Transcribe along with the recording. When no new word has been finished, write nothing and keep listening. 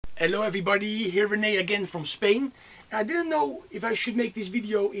Hello everybody, here Rene again from Spain. I didn't know if I should make this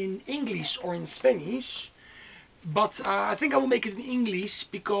video in English or in Spanish, but I think I will make it in English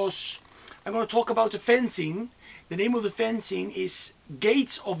because I'm going to talk about the fanzine. The name of the fanzine is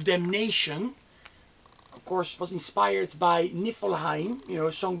Gates of Damnation. Of course, it was inspired by Niflheim,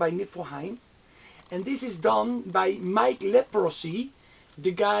 a song by Niflheim. And this is done by LEPROSY,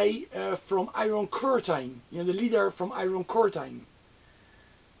 the guy from Iron Curtain, the leader from Iron Curtain.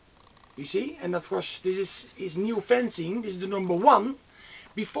 You see, and of course this is his new fanzine. This is the #1.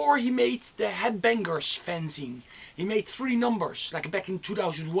 Before he made the Headbangers fanzine, he made 3 numbers, like back in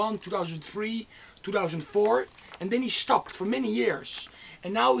 2001, 2003, 2004, and then he stopped for many years.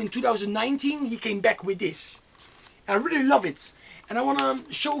 And now in 2019 he came back with this. I really love it, and I want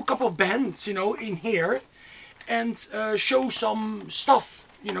to show a couple of bands, in here, and show some stuff,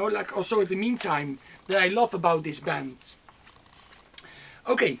 like also at the meantime that I love about this band.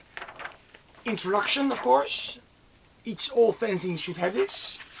 Okay. Introduction, of course. All fanzines should have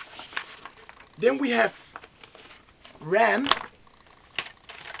this. Then we have Ram.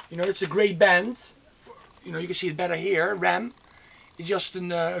 It's a great band. You can see it better here. Ram is just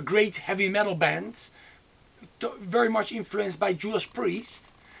a great heavy metal band, very much influenced by Judas Priest,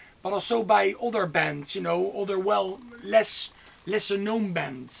 but also by other bands. Other lesser known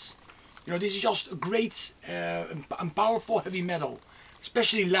bands. This is just a great and powerful heavy metal.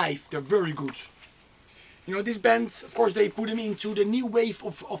 Especially live, they're very good. This band, of course, they put them into the new wave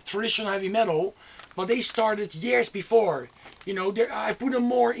of traditional heavy metal, but they started years before. I put them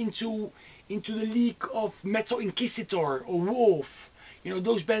more into the league of Metal Inquisitor or Wolf.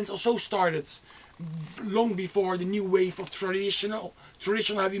 Those bands also started long before the new wave of traditional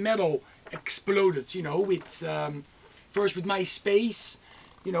heavy metal exploded. With first with MySpace.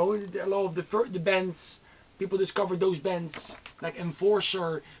 A lot of the bands. People discovered those bands like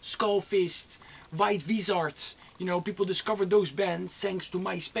Enforcer, Skullfist, White Wizard. People discovered those bands thanks to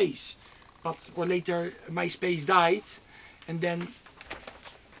MySpace. But later MySpace died, and then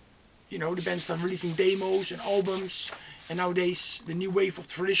the bands started releasing demos and albums. And nowadays the new wave of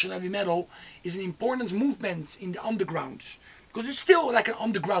traditional heavy metal is an important movement in the underground, because it's still like an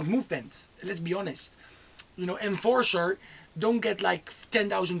underground movement. Let's be honest. Enforcer don't get like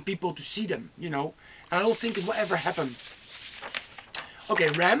 10,000 people to see them, and I don't think it will ever happen. Okay,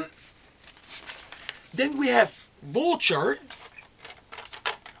 Ram. Then we have Vulture,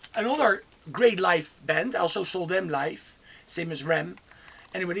 another great live band. I also saw them live, same as Ram.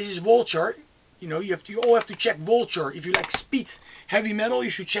 Anyway, this is Vulture. You all have to check Vulture. If you like speed heavy metal, you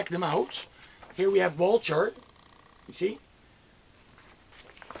should check them out. Here we have Vulture. You see?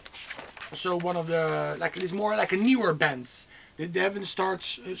 Also one of the, it's more like a newer band. They haven't started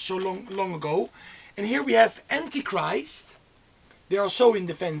so long ago. And here we have Antichrist. They are also in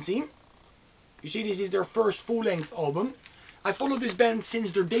the fanzine. You see, this is their first full-length album. I follow this band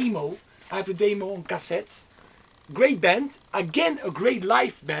since their demo. I have the demo on cassette. Great band. Again, a great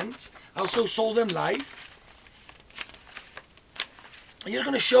live band. I also saw them live. I'm just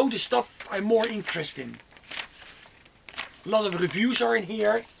going to show the stuff I'm more interested in. A lot of reviews are in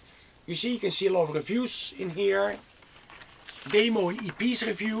here. You see, you can see a lot of reviews in here. Demo and EPs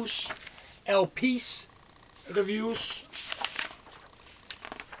reviews. LPs reviews.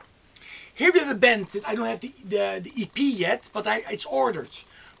 Here we have a band that I don't have the EP yet, but it's ordered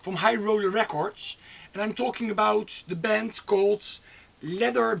from High Roller Records. And I'm talking about the band called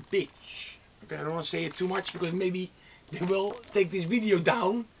Leather Bitch. Okay, I don't want to say it too much because maybe they will take this video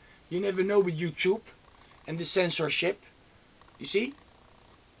down. You never know with YouTube and the censorship. You see?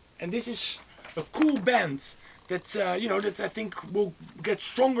 And this is a cool band that that I think will get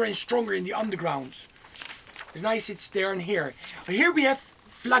stronger and stronger in the underground. It's nice it's there and here. Here we have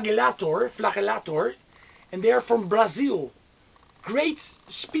Flagellator, and they are from Brazil. Great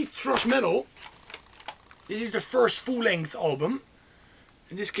speed thrash metal. This is the first full-length album,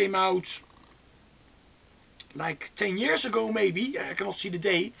 and this came out like 10 years ago maybe. I cannot see the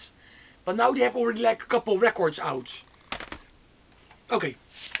date, but now they have already like a couple records out. Okay.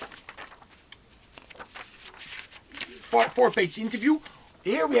 4-page interview.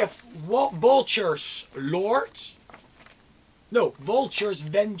 Here we have Vulture's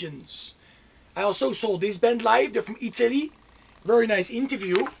Vengeance. I also saw this band live. They're from Italy. Very nice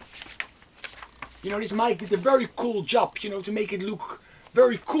interview. This Mike did a very cool job, to make it look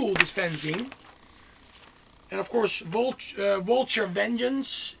very cool, this fanzine. And of course, Vulture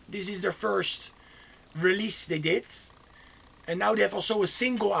Vengeance. This is their first release they did. And now they have also a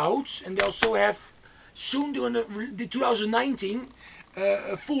single out. And they also have soon during the 2019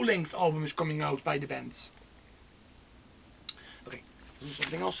 a full-length album is coming out by the band. Okay, There's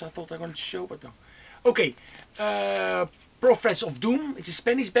something else I thought I wanted to show, but no. Okay, Prophets of Doom. It's a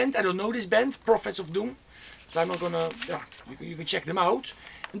Spanish band. I don't know this band, Prophets of Doom. So I'm not gonna. Yeah, you can check them out.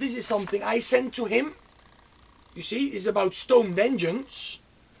 And this is something I sent to him. You see, it's about Stone Vengeance,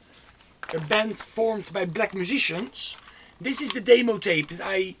 a band formed by black musicians. This is the demo tape that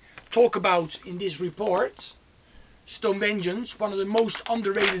I talk about in this report. Stone Vengeance, one of the most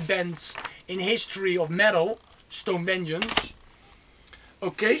underrated bands in history of metal. Stone Vengeance.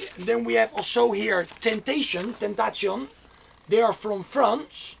 Okay, and then we have also here Tentation. They are from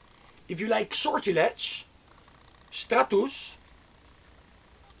France. If you like Sortilege, Stratos,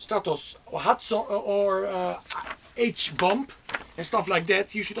 or Hudson, or H-Bump and stuff like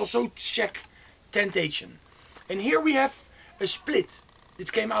that, you should also check Tentation. And here we have a split.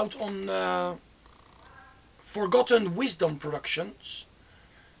 It came out on Forgotten Wisdom Productions.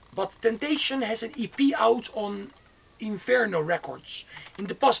 But Tentation has an EP out on Inferno Records. In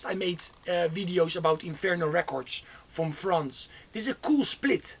the past I made videos about Inferno Records from France. This is a cool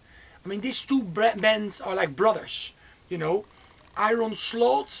split. I mean, these two bands are like brothers, you know. Iron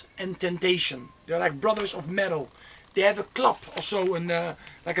Slaught and Tentation. They're like brothers of metal. They have a club, also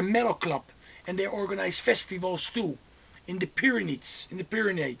like a metal club, and they organize festivals too, in the Pyrenees, in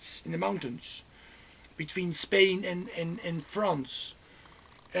the mountains between Spain and France.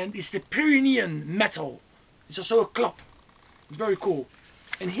 And it's the Pyrenean metal. It's also a club. It's very cool.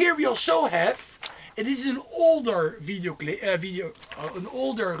 And here we also have, it is an older video clip, an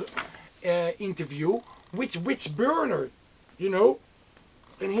older interview with WITCHBURNER, you know.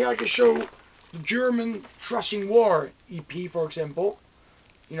 And here I can show the German Thrashing War EP, for example.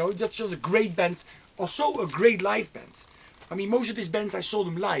 You know, that's just a great band. Also a great live band. I mean, most of these bands I saw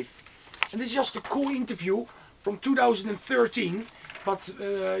them live. And this is just a cool interview from 2013. But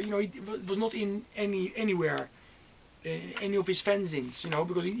you know, it was not in anywhere, any of his fanzines, you know,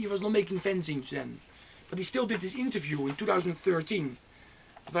 because he was not making fanzines then. But he still did this interview in 2013.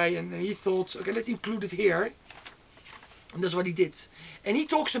 And he thought, okay, let's include it here. And that's what he did. And he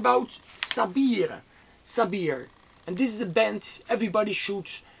talks about Sabir. And this is a band everybody should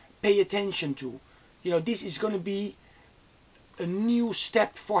pay attention to. You know, this is going to be a new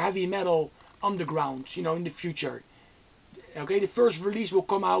step for heavy metal underground, you know, in the future. Okay, the first release will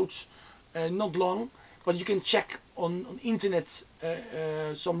come out not long, but you can check on internet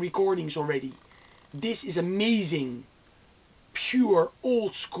some recordings already. This is amazing, pure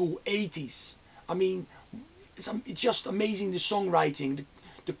old school 80s. I mean, it's just amazing, the songwriting,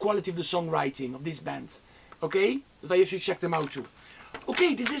 the quality of the songwriting of this band. Okay, so you should check them out too.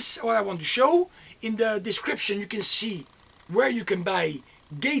 Okay, this is what I want to show. In the description you can see where you can buy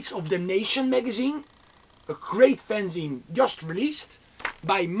Gates of Damnation magazine. A great fanzine just released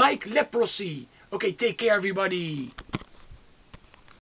by Mike Leprosy. Okay, take care everybody.